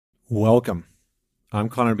Welcome. I'm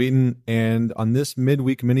Connor Beaton, and on this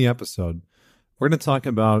midweek mini episode, we're going to talk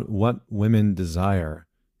about what women desire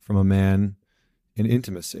from a man in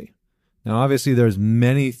intimacy. Now, obviously, there's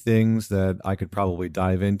many things that I could probably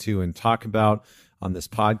dive into and talk about on this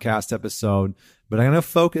podcast episode, but I'm going to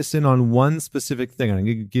focus in on one specific thing. I'm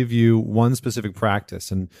going to give you one specific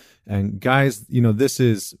practice. And guys, this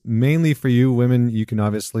is mainly for you women. You can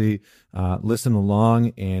obviously listen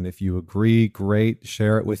along, and if you agree, great,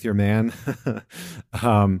 share it with your man.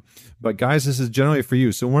 But guys, this is generally for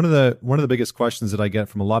you. So one of the biggest questions that I get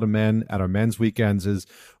from a lot of men at our men's weekends is,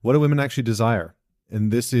 what do women actually desire?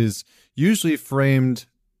 And this is usually framed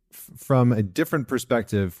from a different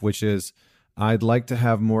perspective, which is, I'd like to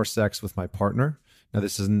have more sex with my partner. Now,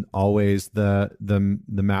 this isn't always the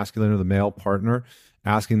masculine or the male partner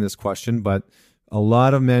asking this question, but a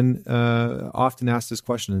lot of men often ask this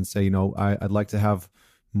question and say, I'd like to have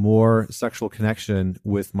more sexual connection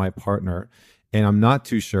with my partner, and I'm not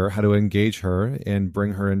too sure how to engage her and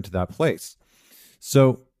bring her into that place.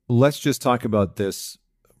 So let's just talk about this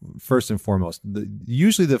first and foremost.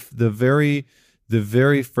 Usually the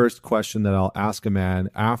very first question that I'll ask a man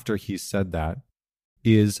after he's said that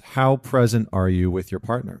is, how present are you with your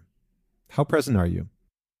partner? How present are you?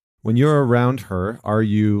 When you're around her, are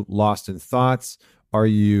you lost in thoughts? Are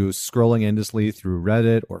you scrolling endlessly through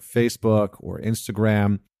Reddit or Facebook or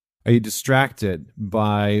Instagram? Are you distracted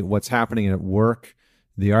by what's happening at work,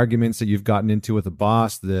 the arguments that you've gotten into with the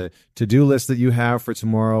boss, the to-do list that you have for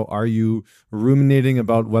tomorrow? Are you ruminating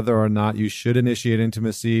about whether or not you should initiate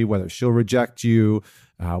intimacy, whether she'll reject you,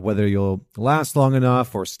 whether you'll last long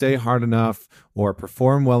enough or stay hard enough or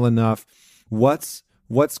perform well enough? What's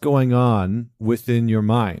going on within your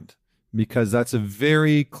mind? Because that's a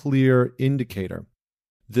very clear indicator.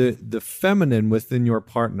 The feminine within your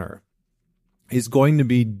partner is going to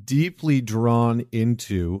be deeply drawn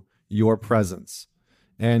into your presence.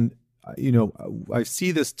 And, I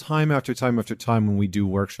see this time after time after time when we do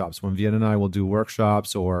workshops, when Vienna and I will do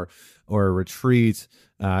workshops or a retreat,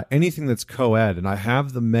 anything that's co-ed. And I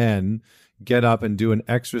have the men get up and do an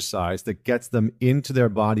exercise that gets them into their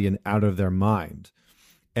body and out of their mind.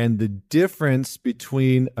 And the difference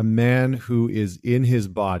between a man who is in his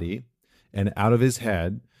body and out of his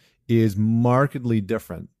head is markedly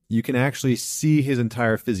different. You can actually see his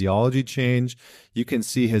entire physiology change. You can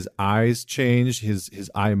see his eyes change.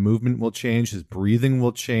 His eye movement will change. His breathing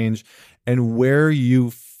will change. And where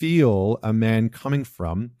you feel a man coming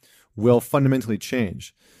from will fundamentally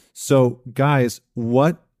change. So guys,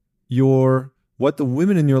 what the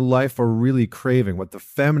women in your life are really craving, what the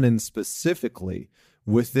feminine specifically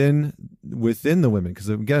within the women, because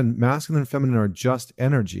again, masculine and feminine are just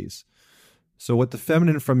energies. So what the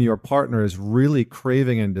feminine from your partner is really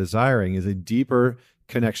craving and desiring is a deeper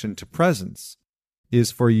connection to presence,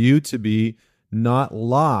 is for you to be not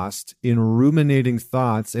lost in ruminating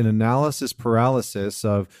thoughts and analysis paralysis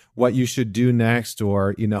of what you should do next,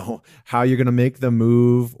 or, how you're going to make the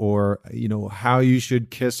move, or, how you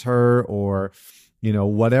should kiss her, or,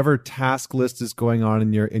 whatever task list is going on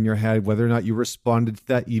in your head, whether or not you responded to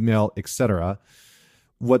that email, etc.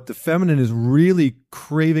 What the feminine is really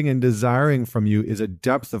craving and desiring from you is a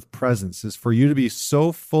depth of presence, is for you to be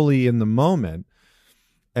so fully in the moment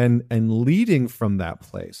and leading from that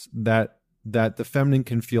place that the feminine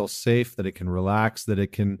can feel safe, that it can relax, that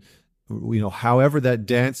it can, however that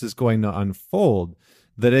dance is going to unfold,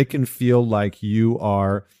 that it can feel like you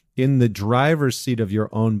are in the driver's seat of your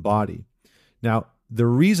own body. Now, the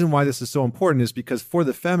reason why this is so important is because for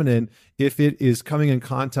the feminine, if it is coming in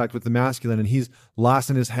contact with the masculine and he's lost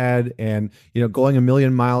in his head and, going a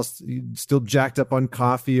million miles, still jacked up on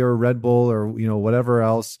coffee or Red Bull or, whatever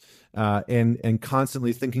else, and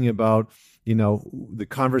constantly thinking about, the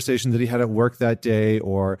conversation that he had at work that day,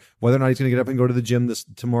 or whether or not he's going to get up and go to the gym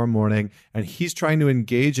tomorrow morning, and he's trying to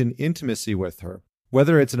engage in intimacy with her.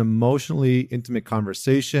 Whether it's an emotionally intimate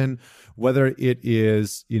conversation, whether it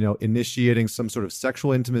is, initiating some sort of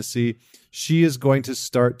sexual intimacy, she is going to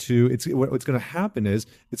what's going to happen is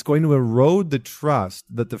it's going to erode the trust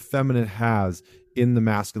that the feminine has in the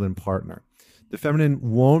masculine partner. The feminine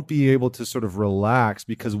won't be able to sort of relax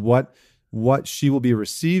because what she will be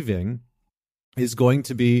receiving is going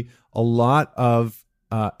to be a lot of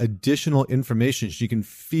additional information. She can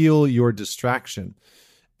feel your distraction.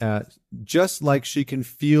 Just like she can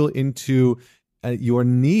feel into your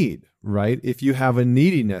need, right? If you have a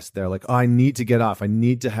neediness there, like, oh, I need to get off, I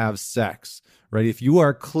need to have sex, right? If you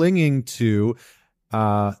are clinging to,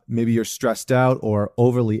 maybe you're stressed out or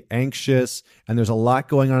overly anxious and there's a lot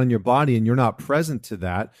going on in your body and you're not present to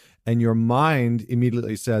that, and your mind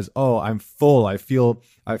immediately says, "Oh, I'm full. I feel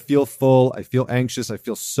full. I feel anxious. I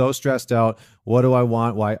feel so stressed out. What do I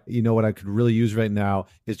want? Why, what I could really use right now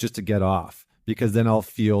is just to get off, because then I'll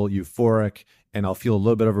feel euphoric and I'll feel a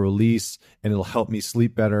little bit of a release and it'll help me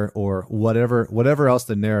sleep better," or whatever else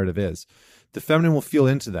the narrative is. The feminine will feel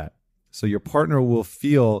into that. So your partner will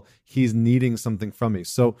feel he's needing something from me.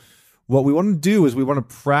 So what we want to do is we want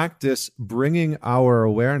to practice bringing our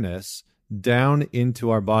awareness down into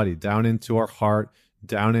our body, down into our heart,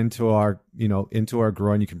 down into our, into our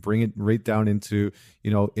groin. You can bring it right down into,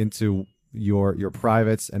 into your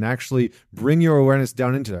privates, and actually bring your awareness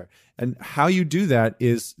down into there. And how you do that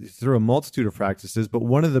is through a multitude of practices, but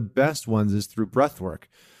one of the best ones is through breath work,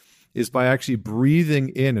 is by actually breathing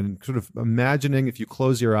in and sort of imagining, if you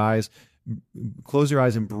close your eyes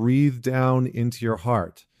and breathe down into your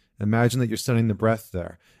heart. Imagine that you're sending the breath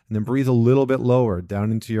there, and then breathe a little bit lower down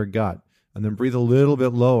into your gut. And then breathe a little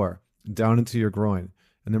bit lower down into your groin.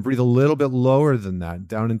 And then breathe a little bit lower than that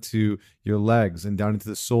down into your legs and down into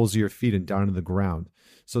the soles of your feet and down to the ground.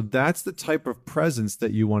 So that's the type of presence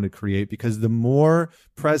that you want to create, because the more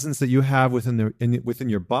presence that you have within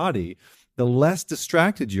your body, the less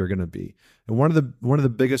distracted you're going to be. And one of the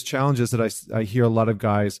biggest challenges that I hear a lot of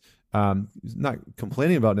guys not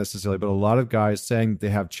complaining about necessarily, but a lot of guys saying they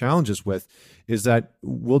have challenges with, is that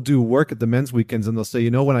we'll do work at the men's weekends and they'll say,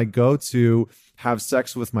 when I go to have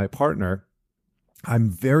sex with my partner, I'm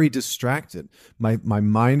very distracted. My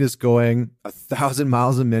mind is going 1,000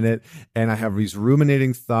 miles a minute, and I have these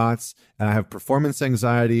ruminating thoughts, and I have performance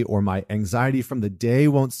anxiety, or my anxiety from the day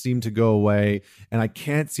won't seem to go away, and I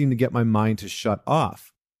can't seem to get my mind to shut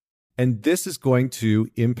off. And this is going to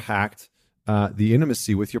impact the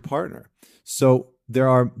intimacy with your partner. So there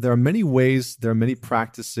are many ways, there are many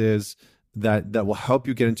practices that will help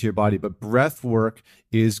you get into your body, but breath work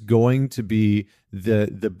is going to be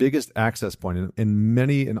the biggest access point.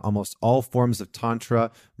 In almost all forms of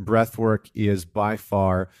Tantra, breath work is by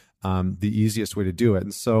far the easiest way to do it.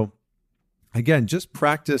 And so again, just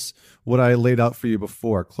practice what I laid out for you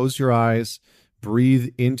before. Close your eyes, breathe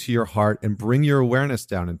into your heart, and bring your awareness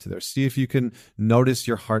down into there. See if you can notice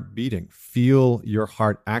your heart beating. Feel your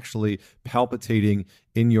heart actually palpitating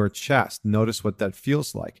in your chest. Notice what that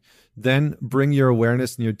feels like. Then bring your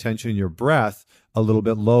awareness and your attention and your breath a little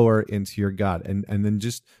bit lower into your gut, and then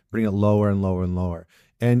just bring it lower and lower and lower.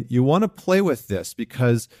 And you want to play with this,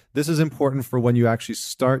 because this is important for when you actually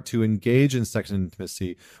start to engage in sex and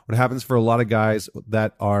intimacy. What happens for a lot of guys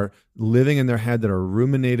that are living in their head, that are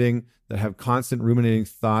ruminating, that have constant ruminating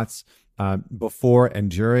thoughts before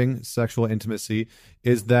and during sexual intimacy,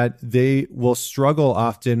 is that they will struggle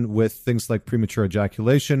often with things like premature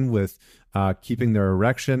ejaculation, with keeping their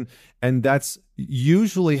erection. And that's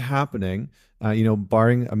usually happening,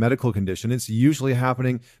 barring a medical condition, it's usually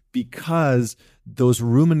happening because those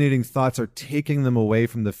ruminating thoughts are taking them away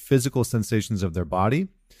from the physical sensations of their body.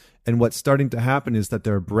 And what's starting to happen is that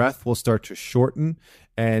their breath will start to shorten,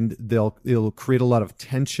 and it'll create a lot of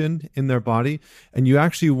tension in their body. And you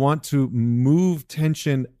actually want to move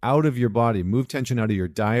tension out of your body, move tension out of your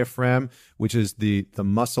diaphragm, which is the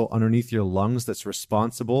muscle underneath your lungs that's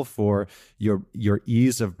responsible for your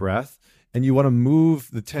ease of breath. And you want to move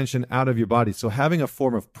the tension out of your body. So having a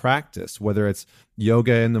form of practice, whether it's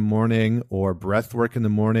yoga in the morning or breath work in the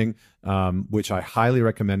morning, which I highly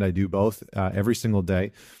recommend, I do both every single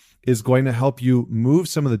day, is going to help you move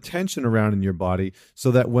some of the tension around in your body,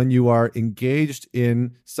 so that when you are engaged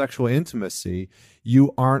in sexual intimacy,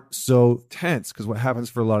 you aren't so tense. Because what happens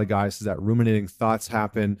for a lot of guys is that ruminating thoughts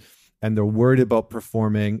happen, and they're worried about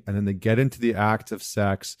performing, and then they get into the act of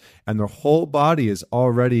sex, and their whole body is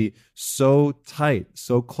already so tight,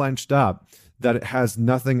 so clenched up, that it has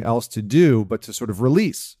nothing else to do but to sort of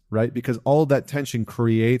release, right? Because all of that tension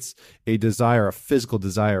creates a desire, a physical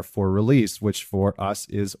desire for release, which for us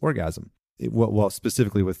is orgasm. Well,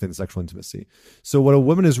 specifically within sexual intimacy. So what a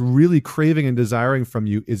woman is really craving and desiring from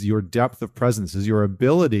you is your depth of presence, is your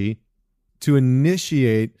ability to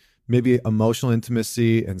initiate maybe emotional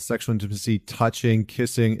intimacy and sexual intimacy, touching,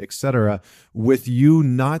 kissing, etc., with you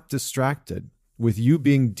not distracted, with you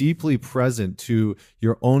being deeply present to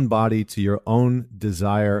your own body, to your own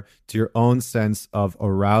desire, to your own sense of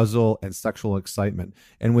arousal and sexual excitement.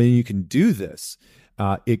 And when you can do this,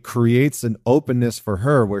 it creates an openness for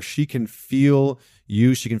her where she can feel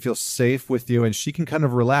you, she can feel safe with you, and she can kind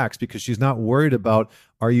of relax because she's not worried about,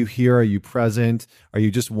 are you here? Are you present? Are you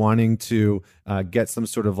just wanting to get some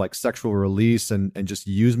sort of like sexual release and just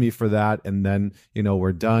use me for that? And then,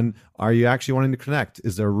 we're done. Are you actually wanting to connect?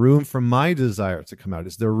 Is there room for my desire to come out?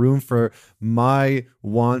 Is there room for my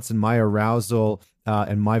wants and my arousal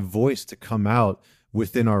and my voice to come out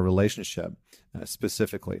within our relationship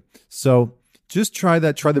specifically. So just try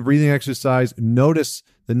that. Try the breathing exercise. Notice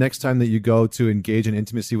the next time that you go to engage in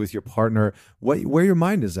intimacy with your partner, where your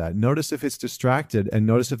mind is at. Notice if it's distracted, and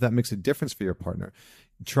notice if that makes a difference for your partner.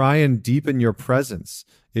 Try and deepen your presence.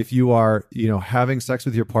 If you are, having sex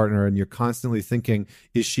with your partner and you're constantly thinking,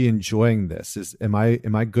 is she enjoying this? Am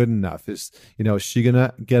I good enough? Is she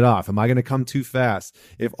gonna get off? Am I gonna come too fast?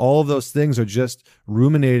 If all of those things are just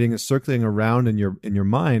ruminating and circling around in your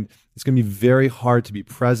mind, it's going to be very hard to be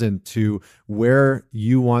present to where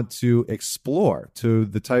you want to explore, to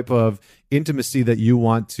the type of intimacy that you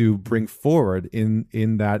want to bring forward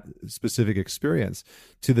in that specific experience,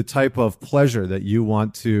 to the type of pleasure that you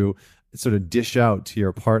want to sort of dish out to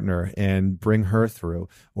your partner and bring her through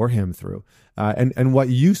or him through, and what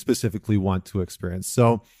you specifically want to experience.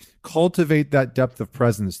 So cultivate that depth of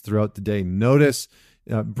presence throughout the day. Notice,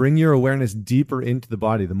 bring your awareness deeper into the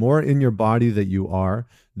body. The more in your body that you are,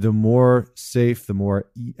 the more safe, the more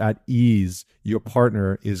at ease your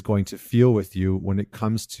partner is going to feel with you when it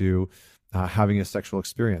comes to having a sexual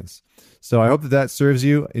experience. So I hope that serves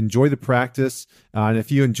you. Enjoy the practice. And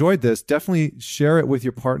if you enjoyed this, definitely share it with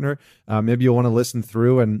your partner. Maybe you'll want to listen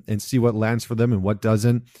through and see what lands for them and what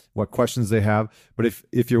doesn't, what questions they have. But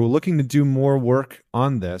if you're looking to do more work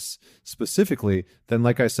on this specifically, then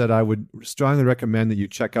like I said, I would strongly recommend that you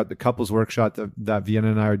check out the couples workshop that Vienna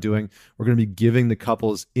and I are doing. We're going to be giving the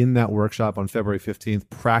couples in that workshop on February 15th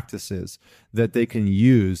practices that they can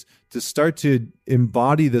use to start to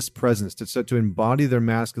embody this presence, to start to embody their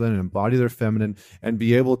masculine and embody their feminine, and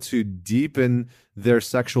be able to deepen their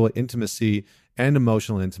sexual intimacy and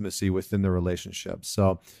emotional intimacy within the relationship.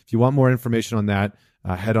 So if you want more information on that,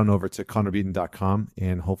 head on over to ConnorBeaton.com,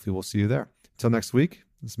 and hopefully we'll see you there. Until next week,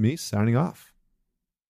 it's me signing off.